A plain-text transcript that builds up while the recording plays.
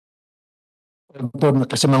Although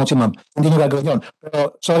nagkasimangon si ma'am, hindi niyo gagawin yun.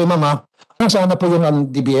 Pero sorry ma'am ha, nasaan na po yung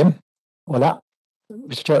DBM? Wala.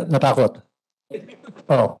 Mr. Chair, natakot.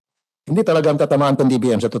 Oh. Hindi talagang tatamaan tong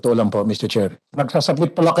DBM sa totoo lang po, Mr. Chair.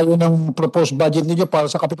 Nagsasubmit pala kayo ng proposed budget niyo para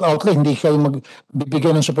sa capital outlay, hindi kayo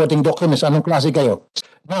magbibigay ng supporting documents. Anong klase kayo?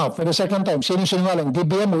 Now, for the second time, sino sinungaling?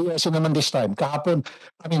 DBM o ERC naman this time? Kahapon,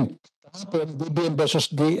 DBM versus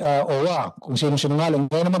OWA, kung sino sinungaling.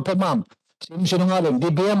 Ngayon naman po, ma'am, sino sinungaling?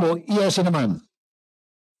 DBM o ERC naman?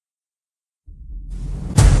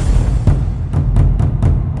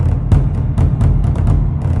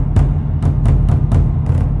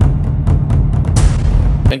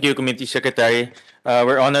 Thank you, Committee Secretary.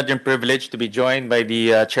 We're honored and privileged to be joined by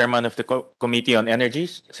the Chairman of the Committee on Energy,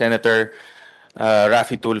 Senator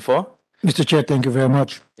Raffy Tulfo. Mr. Chair, thank you very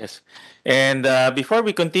much. Yes. And before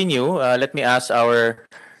we continue, let me ask our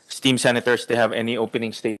esteemed senators to have any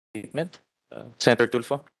opening statement. Senator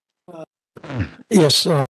Tulfo. Yes,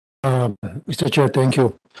 Mr. Chair, thank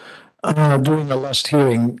you. During the last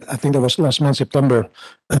hearing, I think that was last month, September,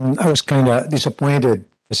 I was kind of disappointed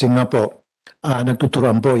kasi nga po,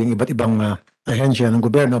 nagtuturuan po yung iba't ibang ahensya ng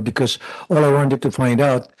gobyerno because all I wanted to find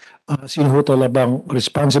out, sino ho talagang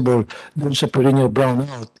responsible dun sa perennial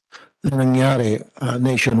brownout na nangyari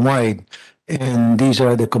nationwide. And these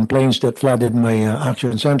are the complaints that flooded my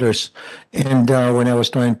action centers. And when I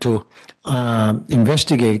was trying to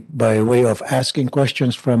investigate by way of asking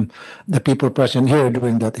questions from the people present here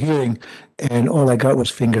during that hearing, and all I got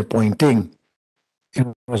was finger pointing. It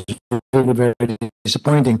was really very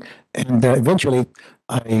disappointing. And eventually,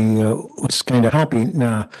 I was kind of happy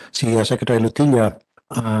na si Secretary Lutilla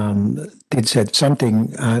did said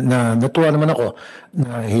something na natuwa naman ako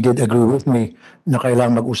na he did agree with me na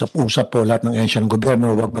kailangan mag-usap-usap po lahat ng ahensya ng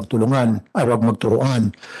gobyerno, wag magturuan,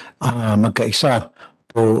 magkaisa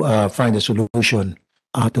to find a solution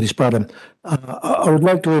to this problem. I would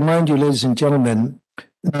like to remind you, ladies and gentlemen,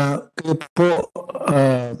 na kayo po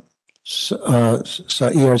sa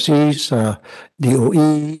ERC, sa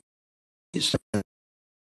DOE, sa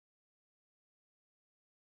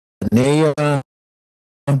NEA,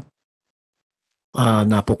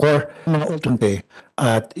 NAPOCOR, mga ultimate,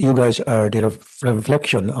 at you guys are the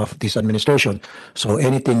reflection of this administration. So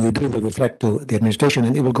anything you do will reflect to the administration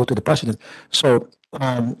and it will go to the president. So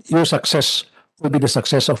your success will be the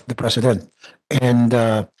success of the president. And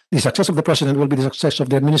the success of the president will be the success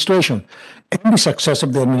of the administration. And the success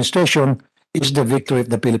of the administration is the victory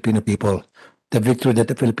of the Filipino people, the victory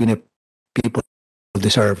that the Filipino people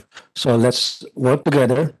deserve. So let's work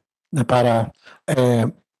together na para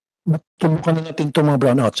matulungan na natin itong mga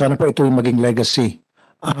brownout. Sana po ito yung maging legacy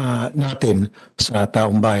natin sa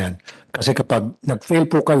taong bayan. Kasi kapag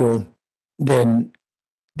nag-fail po kayo, then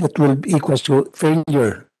that will equal to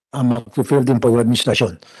failure. Mag-fail din po yung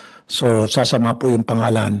administrasyon. So sasama po yung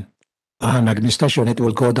pangalan ng administrasyon. It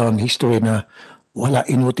will go down history na wala,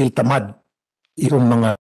 inutil, tamad yung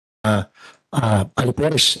mga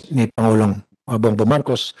aliperes ni Pangulong Bongbong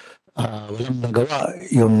Marcos. Walang nagawa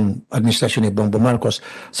yung administrasyon ni Bongbong Marcos.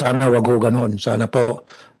 Sana wag ho ganon. Sana po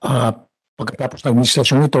pagkatapos ng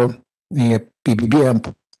administrasyon ito ni PBBM,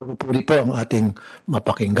 puri po ang ating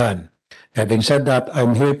mapakinggan. Having said that,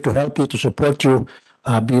 I'm here to help you, to support you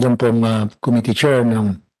bilang pong committee chair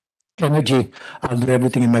ng Energy. I'll do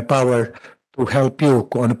everything in my power to help you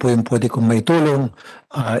kung ano po yung pwede kong maitulong.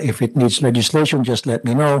 If it needs legislation, just let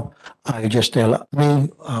me know. You just tell me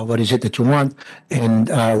what is it that you want, and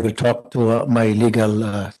we'll talk to my legal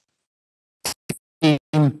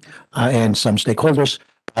team and some stakeholders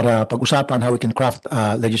para pag-usapan how we can craft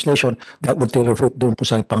legislation that would tailor fruit doon po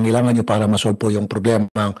sa pangailangan nyo para masolve po yung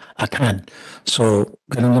problema at hand. So,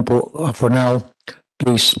 ganun lang po for now.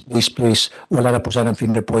 Please, wala na po sanang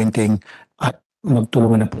finger pointing at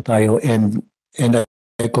magtulungan na po tayo. And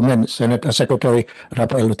I commend Secretary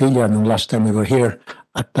Rafael Lutilla nung last time we were here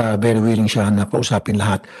at very willing siya na kausapin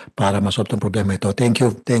lahat para masolve ang problema ito. Thank you,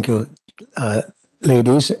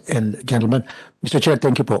 ladies and gentlemen. Mr. Chair,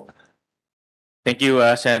 thank you po. Thank you,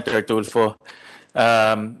 Senator Tulfo.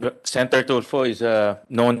 Senator Tulfo is a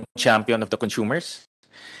known champion of the consumers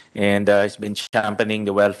and has been championing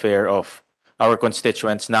the welfare of our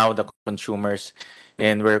constituents, now the consumers.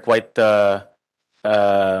 And we're quite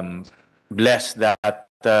blessed that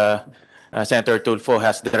Senator Tulfo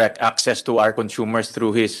has direct access to our consumers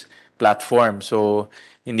through his platform. So,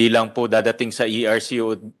 hindi lang po dadating sa ERC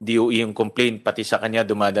o DOE yung complaint, pati sa kanya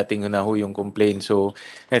dumadating na ho yung complaint. So,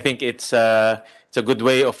 I think it's a good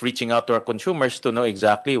way of reaching out to our consumers to know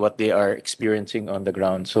exactly what they are experiencing on the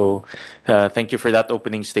ground. So, thank you for that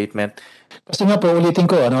opening statement. Kasi nga po, ulitin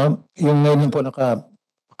ko, yung ngayon po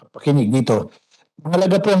nakapakinig dito,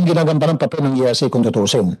 Mahalaga po ang ginagampanan papel ng ERC kung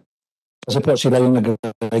tutusin. Kasi po sila yung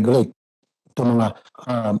nag-regulate itong mga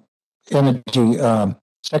energy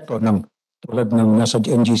sector ng tulad ng nasa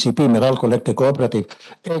NGCP, Meralco, Electric Cooperative.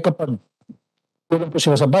 Kapag kulang po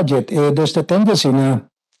sila sa budget, there's the tendency na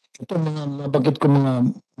itong mga nabanggit ko mga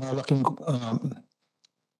malaking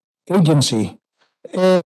agency,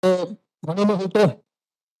 manunungkuto.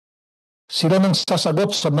 Sila nang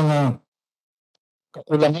sasagot sa mga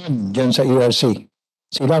kakulangan dyan sa ERC.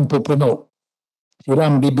 Sila ang pupuno. Sila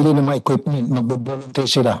ang bibili ng mga equipment, magbo-volunteer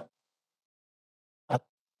sila. At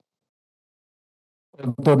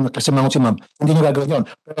kasi si ma'am, hindi niya gagawin yun.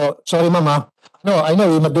 Pero, sorry ma'am ha. No, I know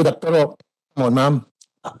we might do that, pero, come on ma'am.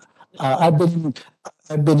 I've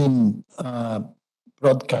been in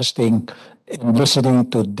broadcasting and listening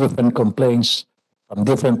to different complaints from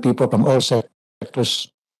different people from all sectors.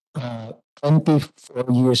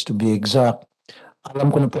 24 years to be exact.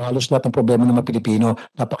 Alam ko na po halos lahat ng problema ng mga Pilipino.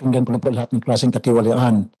 Napakinggan ko na po lahat ng klaseng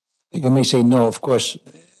katiwalian. You may say no, of course,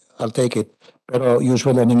 I'll take it. Pero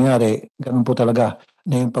usually ang nangyari, ganun po talaga,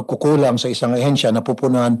 na yung pagkukulang sa isang ahensya na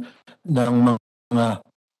pupunan ng mga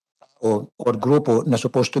or grupo na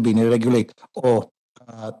supposed to be ni-regulate o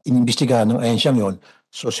inimbestigahan ng ahensyang yon.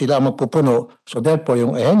 So sila magpupuno. So therefore,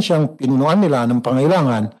 yung ahensyang pinunuan nila ng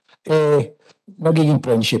pangailangan, nagiging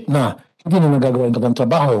friendship na. Hindi na nagagawa ng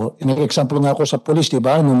trabaho. Nag-example nga ako sa police, di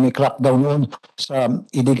ba? Nung may crackdown noon sa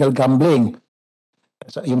illegal gambling.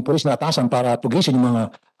 Yung police natasan para tugisin yung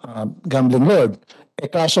mga gambling lord.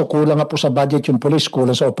 Kaso kulang nga po sa budget yung police,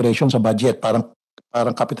 kulang sa operation sa budget. Parang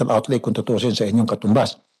capital outlay kung tutusin sa inyong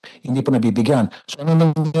katumbas. Hindi po nabibigyan. So ano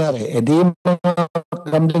nangyari? Di yung mga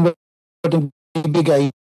gambling lord yung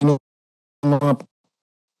bibigay yung mga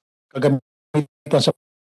kagamitan sa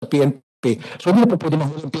PNP. So hindi na po pwede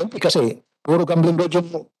mahuli yung PNP kasi puro gambling lord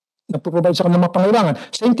yung nagpo-provide sa kanilang mga pangailangan.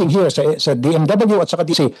 Same thing here sa DMW at sa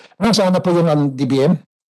DC. Nasaan na po yung DBM?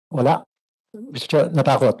 Wala. Mr. Chair,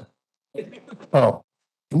 natakot. Oh.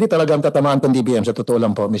 Hindi talaga ang tatamaan ng DBM sa totoo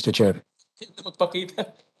lang po, Mr. Chair. Magpakita.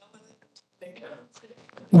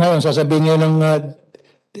 Ngayon, sasabihin niyo ng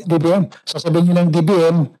DBM, sasabihin niyo ng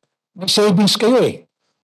DBM, may savings kayo eh.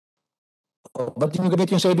 Oh, ba't niyo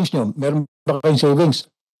gamit yung savings niyo? Meron ba kayong savings?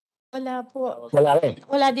 Wala po. Wala eh.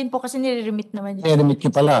 Wala din po kasi nire-remit naman yun. Nire-remit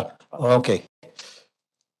niyo pala. Okay.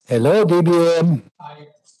 Hello, DBM.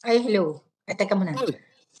 Ay, hello. Teka muna.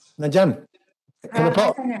 Nandyan. Hello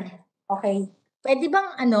po. Asa na? Okay. Pwede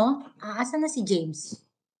bang asan na si James?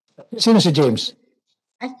 Sino si James?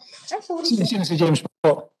 Ay, sorry. Sino si James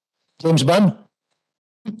po? James Bond?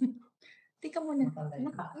 Teka muna.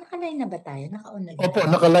 Naka-line na ba tayo? Naka-on na ba? Opo,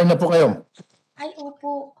 naka-line na po kayo. Ay,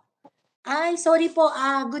 opo. Ay, sorry po.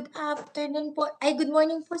 Good afternoon po. Ay, good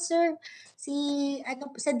morning po, sir.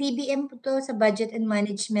 Sa DBM po to, sa Budget and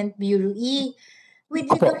Management Bureau E. With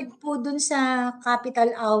regard po dun sa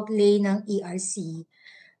capital outlay ng ERC.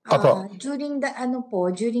 During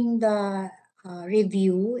the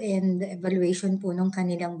review and the evaluation po ng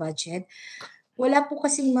kanilang budget, wala po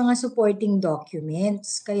kasing mga supporting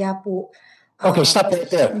documents. Kaya po, Okay, stop right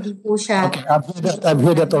there. hindi po siya. Okay, I've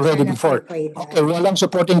heard that already before. Okay, walang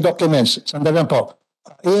supporting documents. Sandali lang po.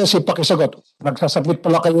 ERC, pakisagot. Nagsasubmit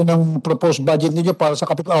pala kayo ng proposed budget niyo para sa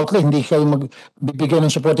capital outlay. Hindi kayo magbibigay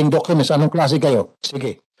ng supporting documents. Anong klase kayo?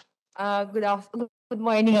 Sige. Good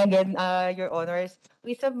morning again, Your Honors.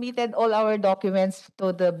 We submitted all our documents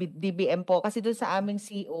to the DBM po kasi doon sa aming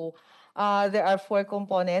CO, there are 4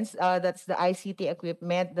 components. That's the ICT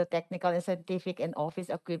equipment, the technical and scientific and office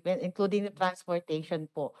equipment, including the transportation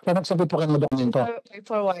po. Nagsubmit po kayo ng dokumento.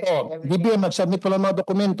 DBM, nagsubmit pala ng mga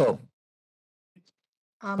dokumento.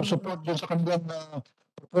 Support dyan sa kanilang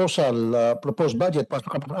proposal, proposed budget para sa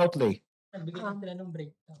capital outlay.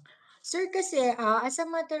 Sir, kasi as a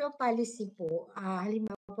matter of policy po,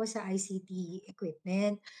 halimbawa po sa ICT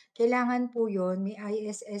equipment, kailangan po yon may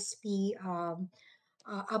ISSP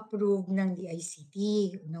approved ng DICT,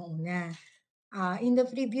 unang-una. In the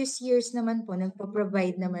previous years naman po,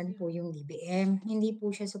 nagpo-provide naman po yung DBM. Hindi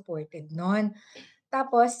po siya supported noon.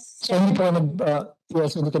 Tapos, So hindi po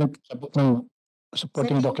yes, hindi ka nagpapot ng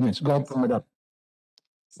supporting Second- documents. Go ahead po, madam.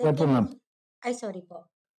 Go ahead po, ma'am. Ay, sorry po.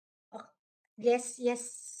 Yes.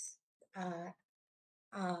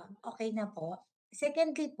 Okay na po.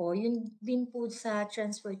 Secondly po, yun din po sa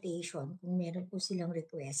transportation, kung meron po silang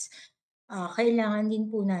request, kailangan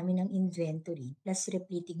din po namin ng inventory plus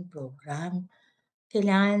repeating program.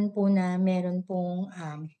 Kailangan po na meron pong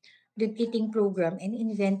repeating program and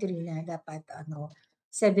inventory na dapat 7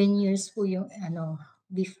 years po yung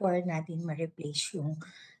before natin ma-replace yung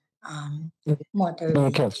motor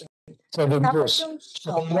Vehicles. vehicle. 7 Tapos years. yung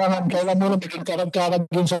So, kailangan muna maging karag-karag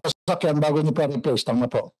yung sasakyan bago niyo pa replace. Tama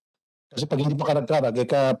po. Kasi pag hindi pa karag-karag,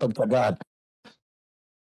 kapag tagaan.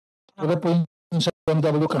 Pero po yung sa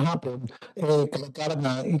BMW kahapon, karag-karag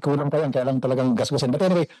na, kulang pa yan, kailangan talagang gasgasin. But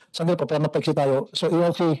anyway, sandali po, para mapagsi tayo. So,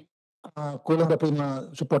 ELC, kulang ba po yung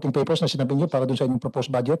mga supporting papers na sinabi niyo para dun sa inyong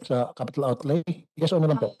proposed budget sa capital outlay? Yes o no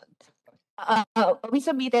lang po? We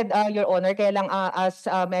submitted, Your Honor, kaya lang as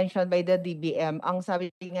mentioned by the DBM, ang sabi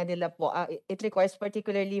nga nila po, it requires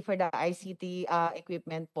particularly for the ICT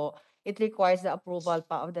equipment po, it requires the approval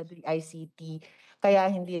pa of the ICT. Kaya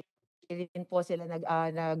hindi rin po sila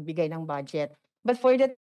nagbigay ng budget. But for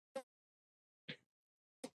the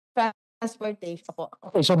transportation po,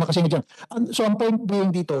 Okay, so makasingit dyan. So ang point being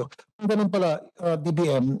dito, kung ganun pala,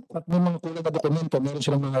 DBM, at may mga kulang na dokumento, meron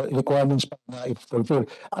silang mga requirements pa na i-fulfill.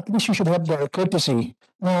 At least you should have the courtesy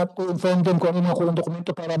na to inform them kung ano yung mga kulang dokumento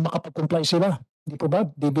para makapag-comply sila. Di po ba,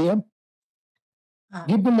 DBM?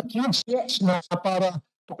 Give them a chance na para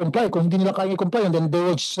to comply. Kung hindi nila kaya i-comply, and then they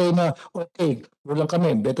will say na, okay, wala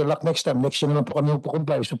kami, better luck next time. Next year naman po kami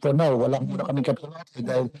po-comply. So for now, wala muna kami capital outlay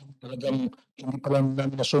dahil talagang hindi pa lang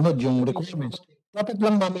namin nasunod yung requirements. Dapat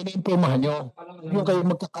lang namin na-informahan nyo. Yung kayo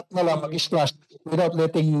magkakat na lang, mag-slash without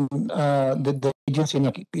letting the agency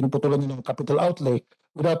na pinuputulan nyo ng capital outlay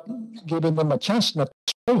without giving them a chance na to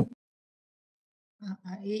explain.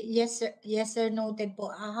 Yes, sir, noted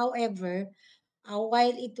po. However,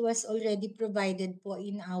 while it was already provided po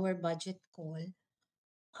in our budget call,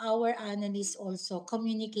 our analyst also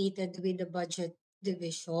communicated with the budget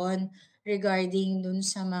division regarding dun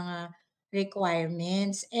sa mga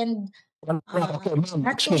requirements. And Okay, ma'am,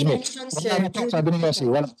 not to excuse me. mention, Wala sir, na to, sabi ni Yasi,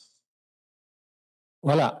 wala.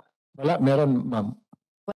 Wala, meron, ma'am.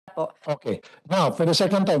 po. Okay. Now, for the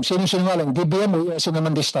second time, sino sinungaling? DBM o ELC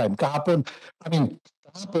naman this time? Kahapon,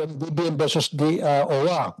 DBM versus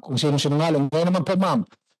OWA, kung sino sinungaling. Ngayon naman po, ma'am,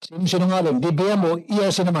 sino sinungaling? DBM o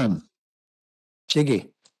ELC naman?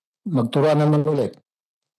 Sige, magturuan naman ulit.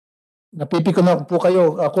 Napipiko na po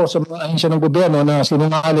kayo, ako sa mga ahensya ng gobyerno na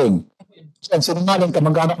sinungaling. Sinungaling,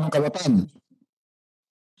 kamag-anak ng Kawatan.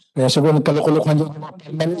 Kaya siguro nagkalukulukan yung mga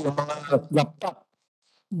panel, yung mga laptop.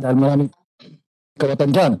 Dahil maraming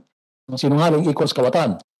Kawatan dyan. Ang sinungaling equals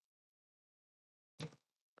Kawatan.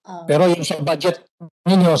 Pero yung sa budget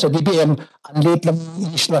ninyo, sa DBM, ang liit lang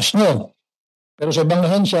i-slash nyo. Pero sa ibang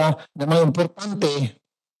ahensya, na mga importante,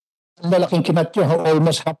 ang malaking kinatyo,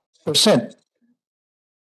 almost 0.5%.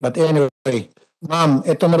 But anyway, ma'am,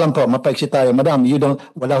 ito na lang po, mapaiksi tayo. Madam,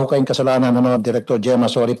 wala ho kayong kasalanan ng mga Director Gemma,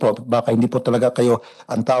 sorry po. Baka hindi po talaga kayo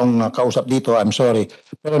ang taong kausap dito, I'm sorry.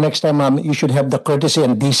 Pero next time, ma'am, you should have the courtesy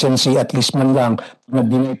and decency, at least man lang, na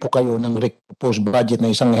dinay po kayo ng proposed budget na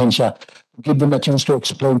isang ahensya. Give them a chance to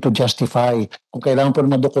explain, to justify. Kung kailangan po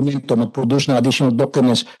ng mga dokumento, mag-produce ng additional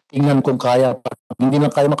documents, tingnan kung kaya. Pag hindi na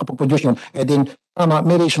kaya makapag-produce yun, then,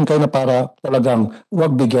 may reason kayo na para talagang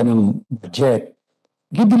huwag bigyan ng budget.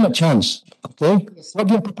 Give them a chance. Okay?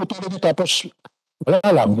 Huwag yung puputulin nyo tapos wala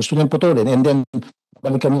lang. Gusto nyo putulin. And then,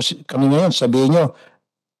 balikan kami ngayon. Sabihin nyo,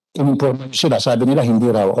 in-inform nyo sila. Sabi nila,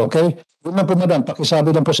 hindi raw. Okay? Yun lang po, madam.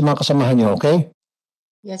 Pakisabi lang po sa mga kasamahan nyo. Okay?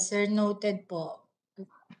 Yes, sir. Noted po.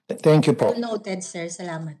 Thank you po. Noted, sir.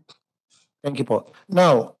 Salamat. Thank you po.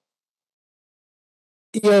 Now,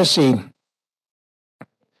 ERC,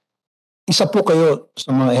 isa po kayo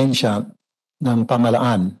sa mga ahensya ng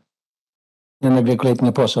pamalaan na nag-regulate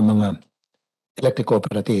niyo po sa mga electric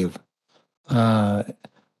cooperative.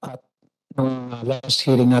 At nung last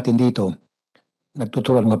hearing natin dito,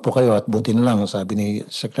 nagtuturuan nga po kayo at buti na lang, sabi ni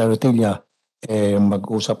Secretary Tilla,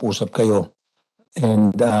 mag-usap-usap kayo.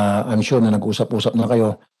 And I'm sure na nag-usap-usap na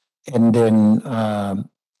kayo. And then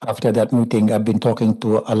after that meeting, I've been talking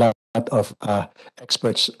to a lot of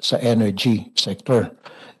experts sa energy sector.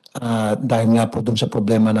 Dahil nga po dun sa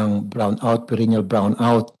problema ng brownout, perennial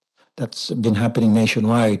brownout, that's been happening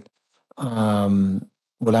nationwide.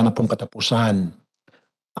 Wala na pong katapusan.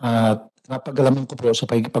 Napag-alaman ko po sa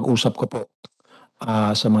pag-usap ko po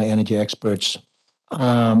sa mga energy experts.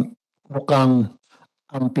 Mukhang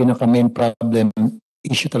ang pinaka-main problem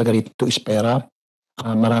issue talaga rito is pera.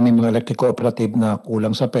 Maraming mga electric cooperative na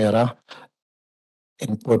kulang sa pera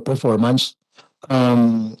and poor performance.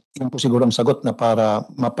 Yun po siguro ang sagot na para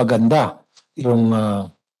mapaganda yung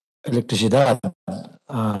elektrisidad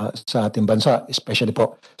sa ating bansa, especially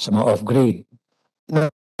po sa mga off-grid.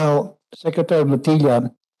 Now, Secretary Lutilla,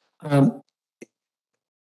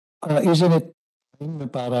 isn't it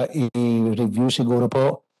para i-review siguro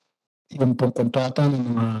po yung pong kontrata ng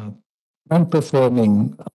mga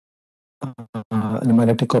non-performing ng mga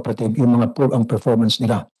electric cooperative, yung mga poor ang performance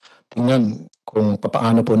nila. tingnan kung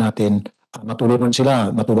papaano po natin matulungan sila,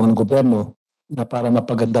 matulungan ng gobyerno na para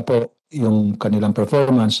mapaganda po yung kanilang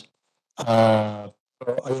performance.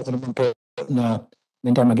 Pero ayoko naman po na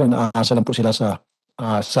minsan naaasa lang po sila sa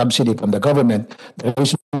subsidy from the government. The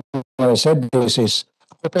reason why I said this is,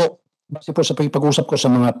 ako po, base po sa pag-usap ko sa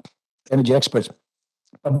mga energy experts,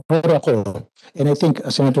 pabor ako, and I think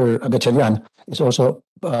Senator Gatchalian is also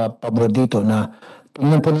pabor dito na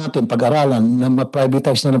tingnan po natin, pag-aralan na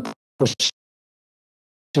ma-privatize na lang po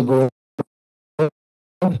siguro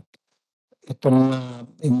itong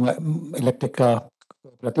yung mga electric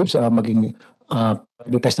cooperatives, maging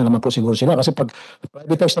privatize na naman po siguro sila. Kasi pag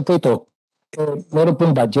privatize na po ito, meron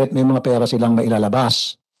pong budget, may mga pera silang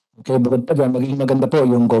mailalabas. Okay, bukod pa dyan, magiging maganda po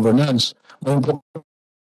yung governance. Ngayon po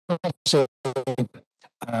kasi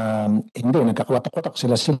hindi, nagkakwatak-kwatak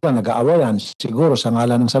sila, nag-aawayan. Siguro sa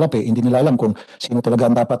ngalan ng salapi, hindi nila alam kung sino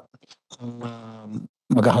talaga ang dapat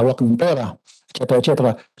maghahawak ng pera, etc.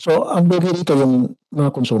 etc. So, ang bagay dito yung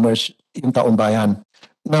mga consumers, yung taong bayan.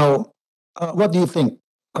 Now, what do you think,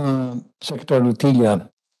 Secretary Lutilla?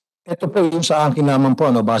 Ito po yung sa akin naman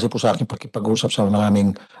po, base po sa akin pag-usap sa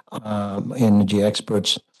maraming energy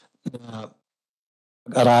experts na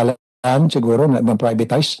pag-aralan siguro na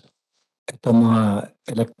ma-privatize itong mga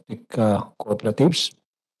electric cooperatives.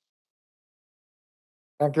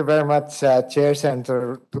 Thank you very much, Chair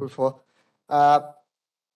Senator Tulfo.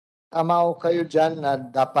 Tama ko kayo dyan na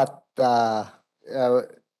dapat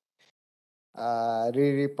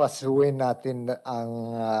riripasuin natin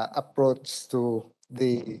ang approach to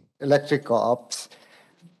the electric co-ops.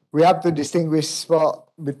 We have to distinguish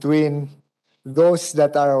between those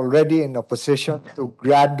that are already in a position to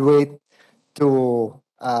graduate to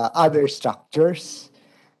other structures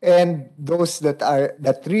and those that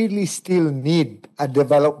really still need a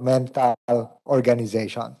developmental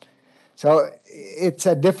organization. So it's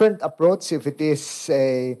a different approach if it is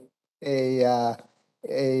an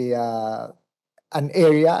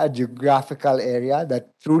area, a geographical area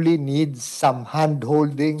that truly needs some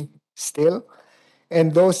hand-holding still,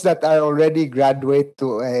 and those that are already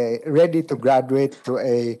ready to graduate to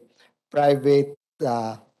a private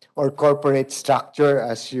or corporate structure,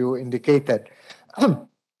 as you indicated.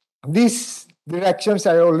 These directions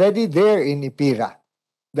are already there in IPIRA,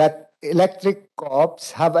 that electric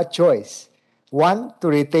co-ops have a choice. One, to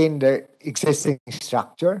retain their existing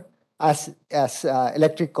structure as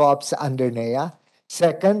electric co-ops under NEA.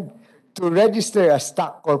 Second, to register as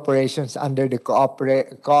stock corporations under the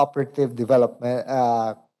Cooperative Development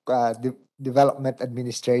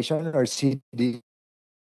Administration, or CDA.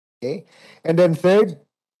 And then third,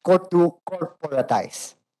 to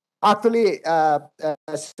corporatize. Actually,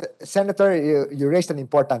 Senator, you raised an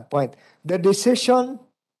important point. The decision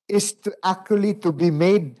is to be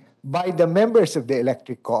made by the members of the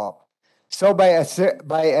electric co-op. So by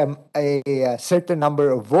a certain number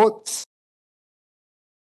of votes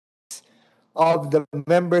of the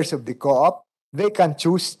members of the co-op, they can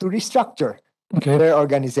choose to restructure their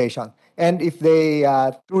organization. And if they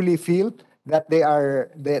truly feel that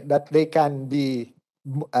they can be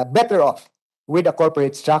better off with a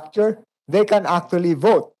corporate structure, they can actually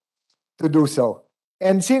vote to do so.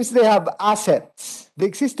 And since they have assets, the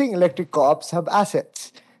existing electric co-ops have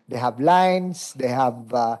assets. They have lines, they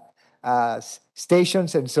have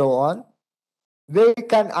stations and so on. They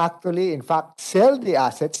can actually, in fact, sell the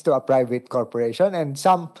assets to a private corporation, and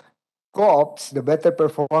some co-ops, the better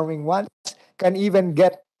performing ones, can even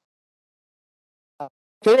get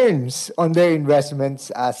returns on their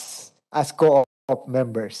investments as co-op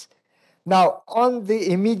members. Now, on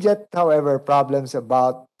the immediate, however, problems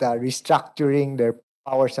about restructuring their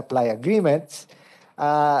power supply agreements,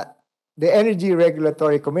 the Energy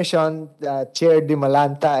Regulatory Commission, Chair Di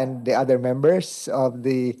Malanta and the other members of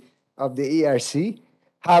the ERC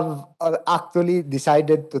have actually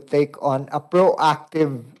decided to take on a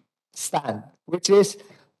proactive stand, which is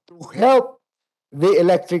to help the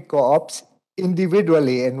electric co-ops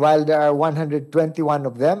individually. And while there are 121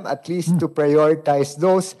 of them, at least to prioritize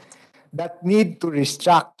those that need to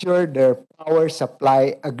restructure their power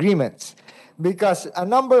supply agreements, because a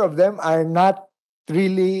number of them are not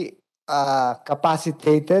really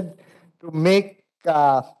capacitated to make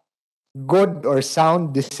good or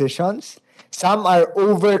sound decisions. Some are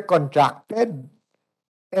over-contracted.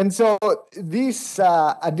 And so these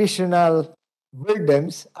additional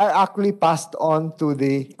burdens are actually passed on to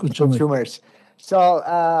the consumers. So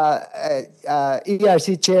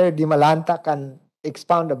ERC Chair Di Malanta can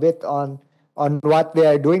expound a bit on what they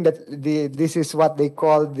are doing. This is what they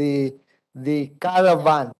call the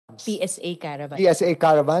caravans. PSA caravans. PSA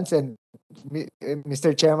caravans. And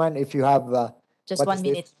Mr. Chairman, if you have Just What 1 is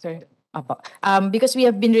minute, sir. Apo. Because we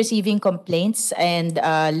have been receiving complaints and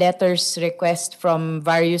letters request from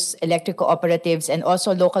various electric cooperatives and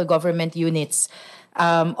also local government units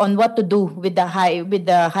on what to do with the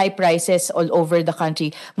high prices all over the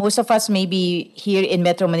country. Most of us maybe here in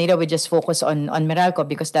Metro Manila we just focus on Meralco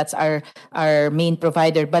because that's our main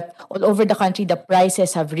provider. But all over the country the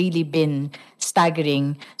prices have really been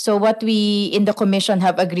staggering. So what we in the commission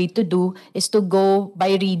have agreed to do is to go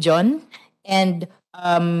by region and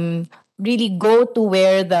really go to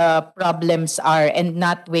where the problems are and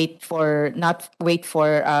not wait for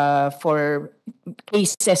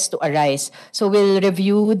cases to arise. So we'll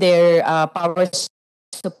review their power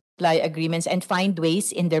supply agreements and find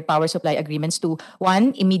ways in their power supply agreements to,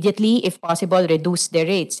 one, immediately, if possible, reduce their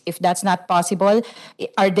rates. If that's not possible,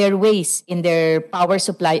 are there ways in their power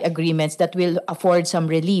supply agreements that will afford some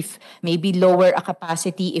relief? Maybe lower a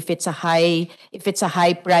capacity if it's a high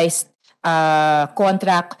priced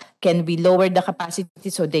contract. Can we lower the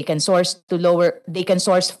capacity so they can source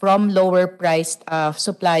from lower priced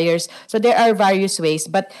suppliers? So there are various ways,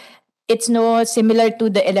 but it's no similar to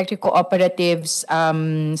the electric cooperatives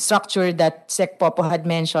structure that Sec Popo had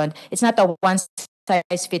mentioned. It's not a one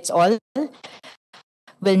size fits all.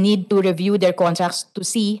 Will need to review their contracts to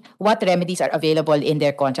see what remedies are available in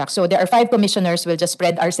their contracts. So there are 5 commissioners. We'll just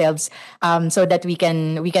spread ourselves so that we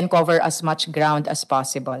can cover as much ground as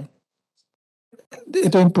possible.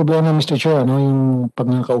 Ito yung problema, Mr. Chair, ano, yung pag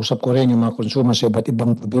nakakausap ko rin yung mga consumers sa iba't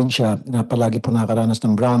ibang probinsya na palagi po nakakaranas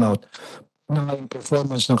ng brownout, na yung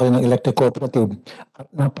performance ng kanilang electric cooperative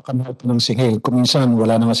at napakamahal po ng singil. Kung minsan,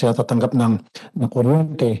 wala na nga sila tatanggap ng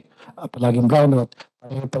kuryente, palaging brownout,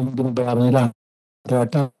 ayaw pa yung binabayaran nila. There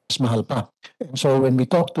are times mahal pa. And so when we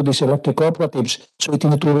talk to these electric cooperatives, so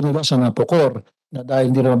itinuturo nila sa NAPOCOR na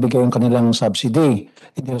dahil hindi na mabigay yung kanilang subsidy,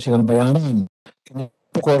 hindi na sila bayaran. And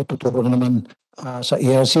NAPOCOR tuturo na naman sa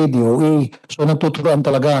ERC, DOE. So nagtuturuan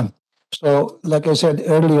talaga. So like I said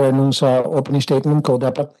earlier nung sa opening statement ko,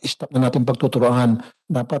 dapat stop na natin pagtuturuan.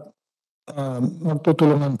 Dapat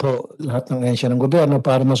magtutulungan po lahat ng ahensya ng gobyerno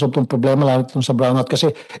para masolve itong problema lalo itong sa brownout. Kasi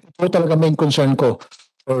ito talaga main concern ko.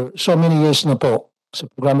 For so many years na po, sa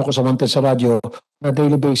programa ko sa Wanted sa radyo, na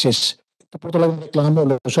daily basis, ito po talagang reklamo,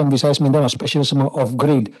 Luzon, Visayas, Mindanao, especially sa mga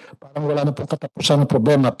off-grid. Parang wala na pong katapusan ng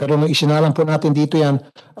problema. Pero nung isinalang po natin dito yan,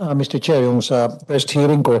 Mr. Chair, yung sa first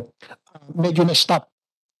hearing ko, medyo na-stop.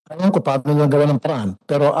 Alam ko paano nila gawa ng paraan.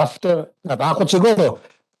 Pero after, natakot siguro.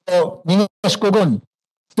 So, ningas ko gun.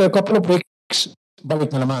 After a couple of weeks,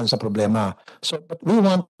 balik na naman sa problema. So, but we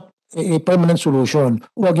want a permanent solution.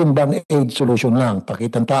 Huwag yung band-aid solution lang.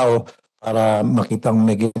 Pakitang tao para makitang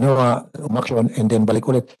may ginawa, umaksyon, and then balik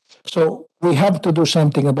ulit. So, we have to do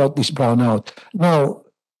something about this brownout. Now,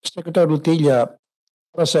 Secretary Rutilla,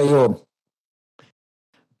 para sa iyo,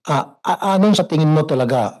 anong sa tingin mo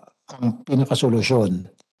talaga ang pinakasolusyon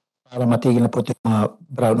para matigil na po itong mga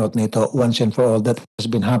brownout na ito once and for all that has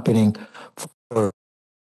been happening for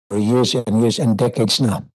years and decades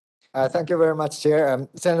now? Thank you very much, Chair.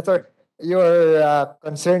 Senator, your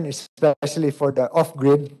concern, especially for the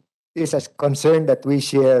off-grid, is a concern that we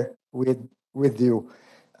share with you.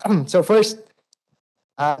 So first,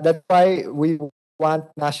 that's why we want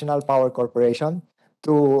National Power Corporation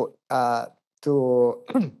to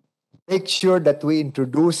make sure that we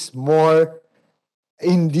introduce more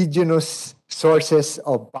indigenous sources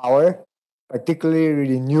of power,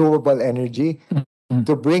 particularly renewable energy,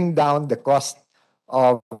 to bring down the cost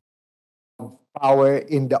of power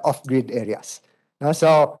in the off-grid areas.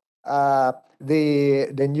 So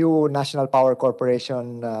the new National Power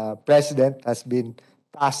Corporation president has been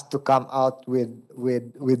tasked to come out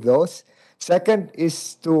with those. Second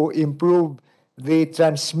is to improve the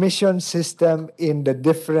transmission system in the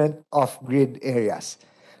different off-grid areas.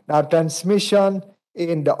 Now, transmission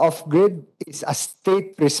in the off-grid is a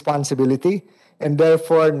state responsibility, and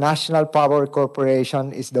therefore National Power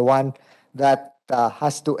Corporation is the one that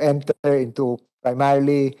has to enter into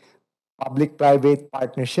primarily public-private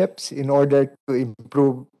partnerships in order to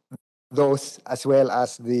improve those as well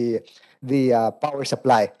as the power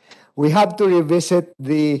supply. We have to revisit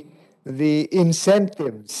the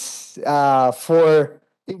incentives for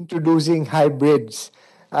introducing hybrids.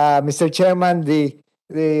 Mr. Chairman, the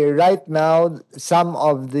right now some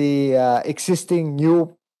of the existing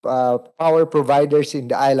new power providers in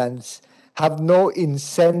the islands have no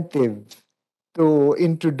incentive to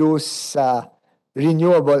introduce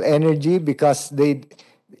renewable energy because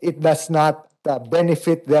it does not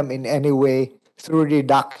benefit them in any way through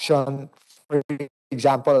reduction, for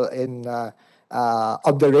example, in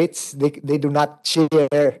of the rates. They do not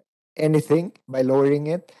share anything by lowering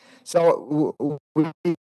it. So we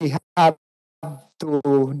have to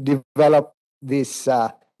develop these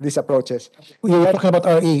approaches. We were talking about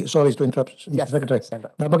RE, sorry to interrupt, Mr. Yes, Secretary.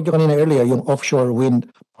 Senator. Nabanggit ko kanina earlier yung offshore wind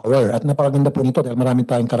power at napakaganda po nito dahil maraming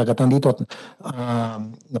tayong karagatan dito at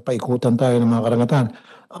napaikutan tayo ng mga karagatan.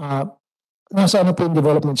 Nasa ano po yung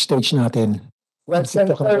development stage natin? Well,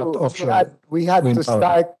 Keep talking Senator, about offshore we had wind to power.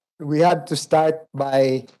 start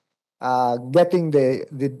by getting the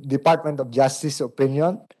Department of Justice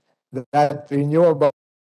opinion that renewable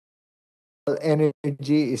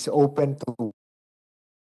energy is open to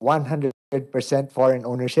 100% foreign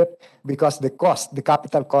ownership because the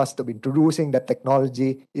capital cost of introducing that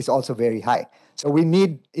technology is also very high. So we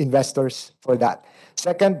need investors for that.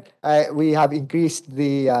 Second, we have increased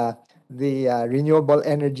the renewable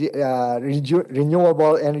energy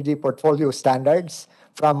portfolio standards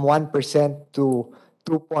from 1% to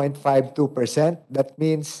 2.52%. That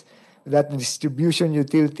means that distribution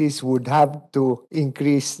utilities would have to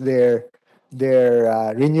increase their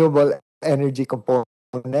renewable energy component.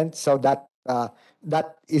 So that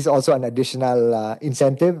is also an additional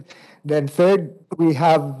incentive. Then third, we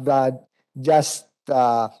have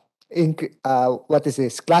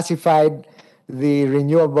classified the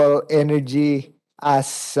renewable energy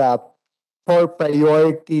as for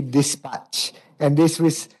priority dispatch, and this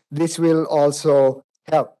will also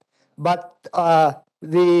help. But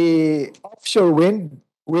the offshore wind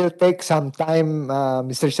will take some time,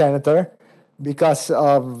 Mr. Senator, because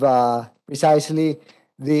of precisely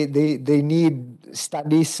they need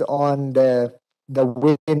studies on the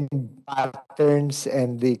wind patterns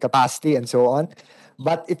and the capacity and so on.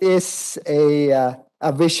 But it is a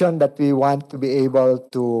vision that we want to be able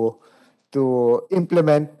to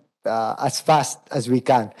implement as fast as we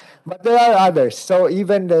can. But there are others. So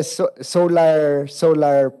even the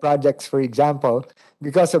solar projects, for example,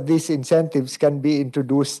 because of these incentives, can be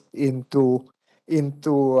introduced into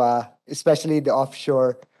especially the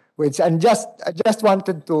offshore winds. And I just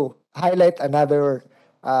wanted to highlight another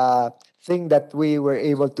thing that we were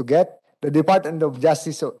able to get. The Department of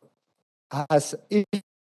Justice has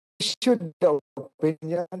issued the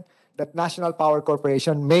opinion that National Power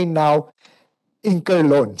Corporation may now incur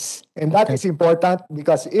loans. And that Okay. is important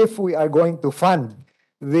because if we are going to fund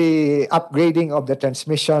the upgrading of the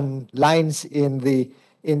transmission lines in the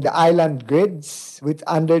island grids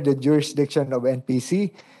under the jurisdiction of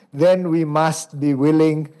NPC, then we must be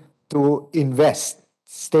willing to invest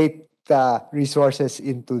state resources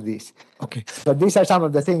into this. Okay. So these are some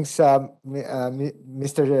of the things,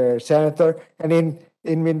 Mr. Senator. And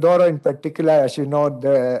in Mindoro in particular, as you know,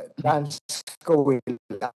 the Transco will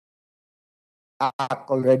act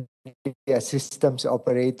already as systems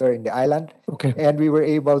operator in the island. Okay. And we were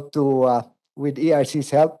able to, with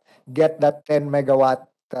ERC's help, get that 10 megawatt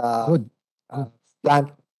Good.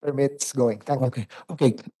 plant permits going. Thank you. Okay.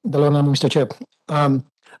 Okay. Dalawa nga, Mr. Chair.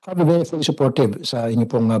 I'll be very supportive sa inyo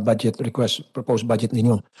pong budget request, proposed budget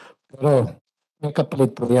ninyo. Pero may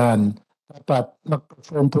kapalit po yan. Dapat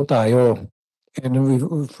mag-perform po tayo. And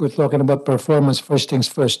if we're talking about performance, first things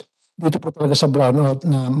first. Dito po talaga sa brownout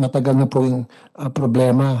na matagal na po yung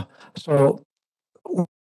problema. So,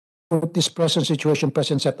 with this present situation,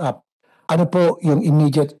 present setup, ano po yung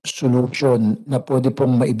immediate solution na pwede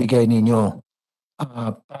pong maibigay ninyo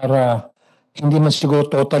para hindi man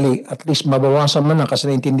siguro totally, at least mabawasan man na kasi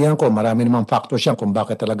naintindihan ko, marami namang factors yan kung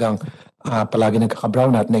bakit talagang palagi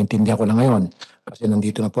nagkaka-brown at naintindihan ko na ngayon. Kasi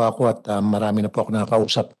nandito na po ako at marami na po ako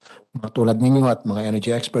nakakausap mga tulad ninyo at mga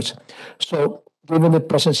energy experts. So, given the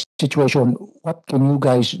present situation, what can you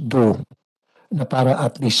guys do na para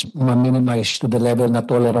at least ma-minimize to the level na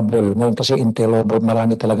tolerable? Ngayon kasi intolerable,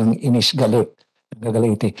 marami talagang inis-galit,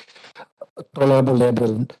 gagaliti. Tolerable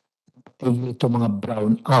level, ito mga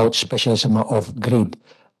brown out, especially sa mga off-grid.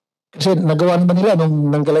 Kasi nagawa naman nila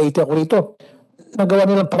nung nanggalaiti ako rito, nagawa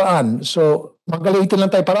nilang paraan. So, maggalaitin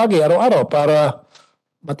lang tayo paragi, araw-araw, para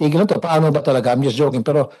matigil na ito. Paano ba talaga? I'm just joking.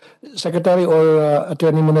 Pero, Secretary or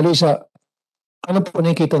Attorney Mona Lisa, ano po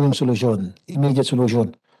nakikita niyong solusyon? Immediate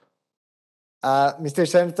solution? Mr.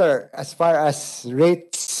 Senator, as far as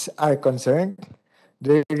rates are concerned,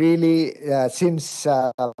 they really, since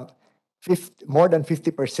more than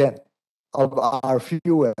 50% of our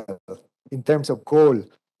fuel in terms of coal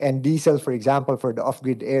and diesel, for example, for the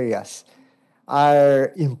off-grid areas,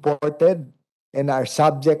 are imported and are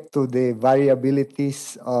subject to the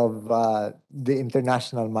variabilities of the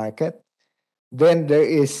international market, then there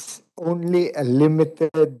is only a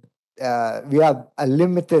limited, we have a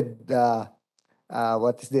limited,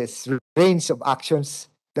 range of actions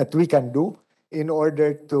that we can do in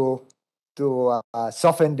order to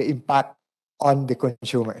soften the impact on the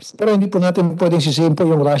consumers. Pero hindi po natin pwedeng sisihin po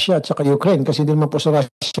yung Russia at saka Ukraine kasi hindi naman po sa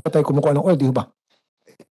Russia tayo kumukuha ng oil, di ba?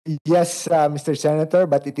 Yes, Mr. Senator,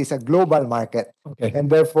 but it is a global market. Okay. And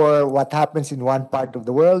therefore, what happens in one part of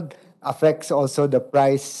the world affects also the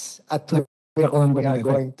price at which we are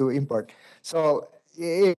going to import. So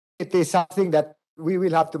it is something that we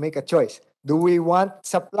will have to make a choice. Do we want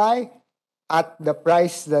supply at the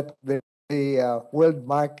price that the world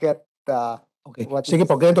market Okay. What Sige is-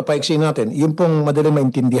 po, ganito paiksi natin. Yung pong madaling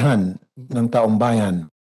maintindihan ng taong bayan,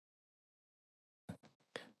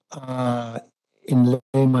 in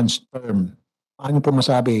layman's term, ano po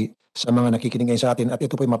masabi sa mga nakikinig ngayon sa atin at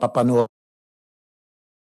ito po yung mapapanood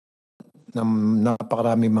ng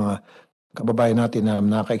napakarami mga kababayan natin na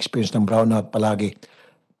naka-experience ng brownout palagi.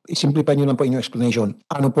 I-simplify nyo lang po inyong explanation.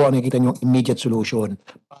 Ano po ang nakikita nyo immediate solution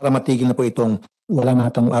para matigil na po itong wala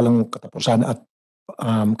natang alang katapusan at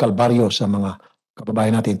kalbaryo sa mga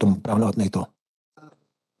kababayan natin itong brownout na ito.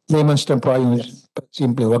 Layman's term po yung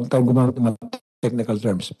simple, huwag tayong gumamit ng mga technical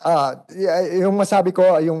terms. yung masabi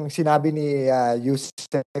ko, yung sinabi ni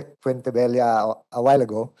Yusek Fuentebella a while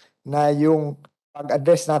ago, na yung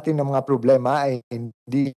pag-address natin ng mga problema ay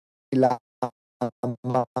hindi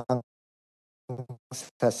lamang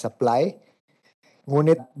sa supply,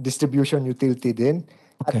 ngunit distribution utility din.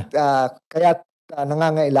 Okay. At kaya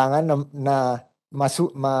nangangailangan na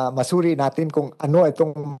masuri natin kung ano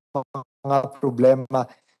itong mga problema.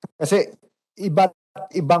 Kasi iba't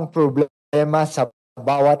ibang problema sa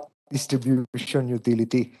bawat distribution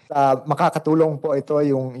utility. Makakatulong po ito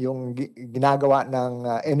yung ginagawa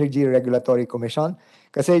ng Energy Regulatory Commission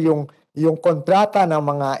kasi yung kontrata ng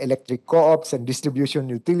mga electric co-ops and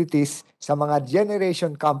distribution utilities sa mga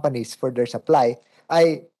generation companies for their supply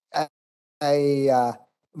ay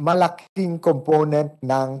malaking component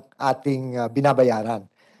ng ating binabayaran.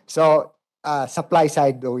 So, supply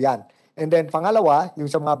side do yan. And then pangalawa, yung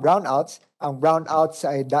sa mga brownouts, ang brownouts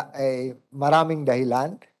ay maraming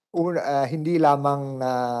dahilan. Hindi lamang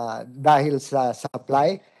dahil sa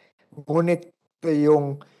supply, ngunit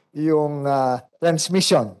yung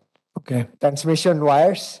transmission. Okay. Transmission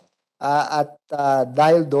wires at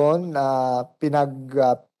dahil doon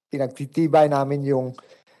pinagtitibay namin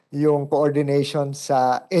yung coordination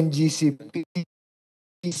sa NGCP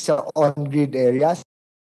sa on-grid areas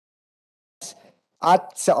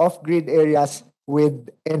at sa off-grid areas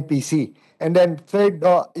with NPC. And then third,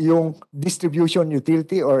 yung distribution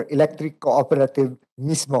utility or electric cooperative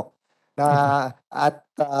mismo. At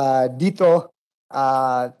dito,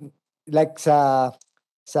 like sa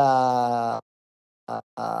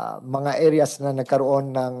mga areas na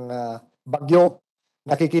nagkaroon ng bagyo,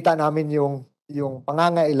 nakikita namin yung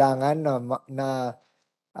pangangailangan na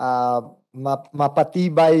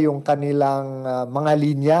mapatibay yung kanilang mga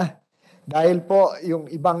linya. Dahil po yung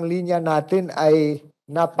ibang linya natin ay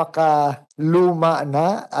napakaluma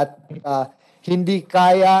na at hindi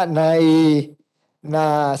kaya na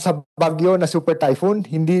sa bagyo na super typhoon,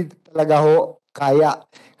 hindi talaga ho kaya.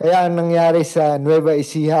 Kaya ang nangyari sa Nueva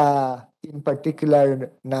Ecija in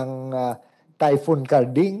particular ng Typhoon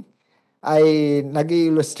Carding ay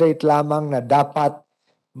nag-illustrate lamang na dapat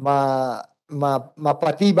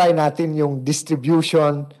mapatibay natin yung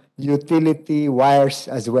distribution utility wires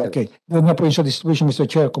as well. Okay. Doon nga po yung sa distribution, Mr.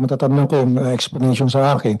 Chair, kung matatamnan ko yung explanation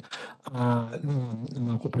sa akin ng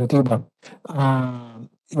mga kooperatiba,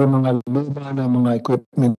 yung mga luma na mga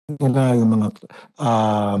equipment nila, yung mga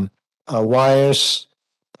wires,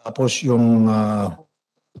 tapos yung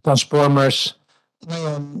transformers,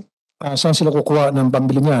 ngayon, saan sila kukuha ng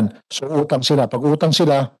pambili niyan? So, utang sila. Pag utang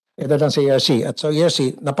sila, dadaan sa ERC. At sa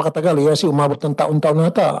ERC, napakatagal. ERC, umabot ng taon-taon na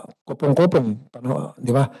ata. Kupong-kupong.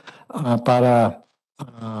 Di ba? Para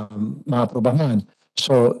maaprobahan.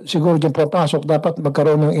 So, siguro dyan papasok, dapat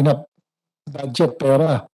magkaroon ng enough budget,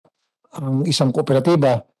 pera, ang isang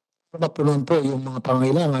kooperatiba, punuan po yung mga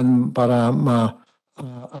pangailangan para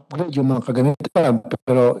upgrade yung mga kagamitan.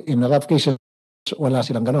 Pero in a rough cases, wala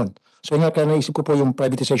silang ganon. So nga kaya naisip ko po yung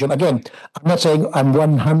privatization. Again, I'm not saying I'm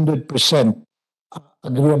 100%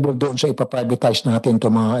 agreeable doon sa ipaprivatize natin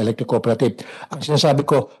itong mga electric cooperative. Ang sinasabi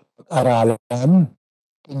ko, aralan,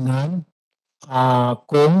 tingnan,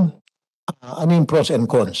 kung ano yung pros and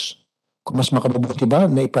cons. Kung mas makabubuti ba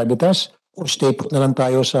na i-privatize o stay put na lang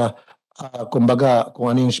tayo sa kumbaga kung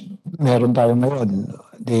ano yung meron tayo ngayon.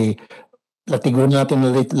 Latiguhin natin,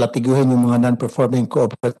 latiguhin yung mga non-performing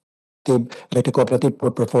electric cooperative for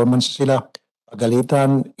performance sila.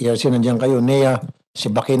 Pagalitan, ERC nandiyan kayo, NEA, si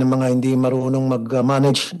Baki ng mga hindi marunong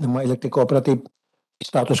mag-manage ng mga electric cooperative,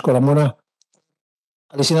 status ko lang muna.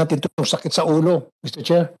 Alisin natin itong sakit sa ulo, Mr.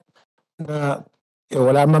 Chair, na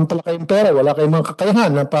wala man pala kayong pera, wala kayong mga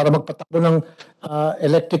kakayahan na para magpatakbo ng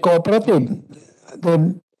electric cooperative,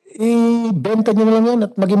 then ibenta nyo na lang yan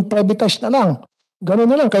at maging privatized na lang. Ganun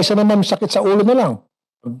na lang, kaysa naman sakit sa ulo na lang.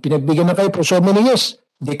 Pinagbigyan na kayo for so many years,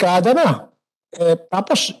 dekada na.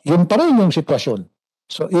 Tapos, yun pa rin yung sitwasyon.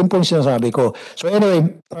 So, yun po yung sinasabi ko. So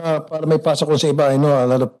anyway, para may pasa ko sa iba, I know a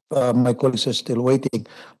lot of my colleagues are still waiting.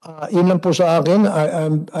 Yun lang po sa akin.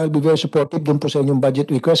 I'll be very supportive din po sa inyong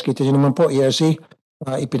budget request. Kita nyo naman po, ERC,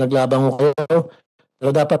 ipinaglaban ko kayo.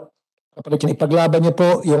 Pero dapat, kapalit yun, ipaglaban niyo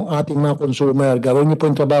po yung ating mga consumer. Gawin niyo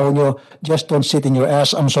po yung trabaho niyo. Just don't sit in your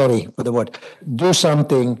ass. I'm sorry for the word. Do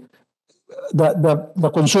something.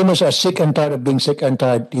 The consumers are sick and tired of being sick and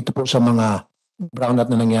tired dito po sa mga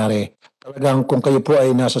brownout na nangyari. Talagang kung kayo po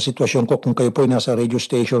ay nasa sitwasyon ko, kung kayo po ay nasa radio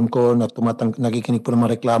station ko na nakikinig po ng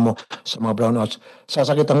mga reklamo sa mga brownouts,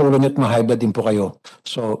 sasakit ang ulo niyo at ma-high blood din po kayo.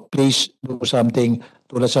 So please do something.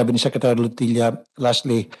 Tulad sabi ni Secretary Lutilla,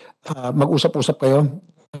 lastly, mag-usap-usap kayo.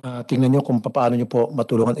 Tingnan niyo kung paano niyo po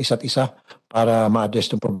matulungan isa't isa para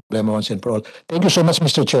ma-address yung problema once and for all. Thank you so much,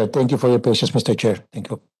 Mr. Chair. Thank you for your patience, Mr. Chair.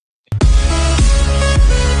 Thank you.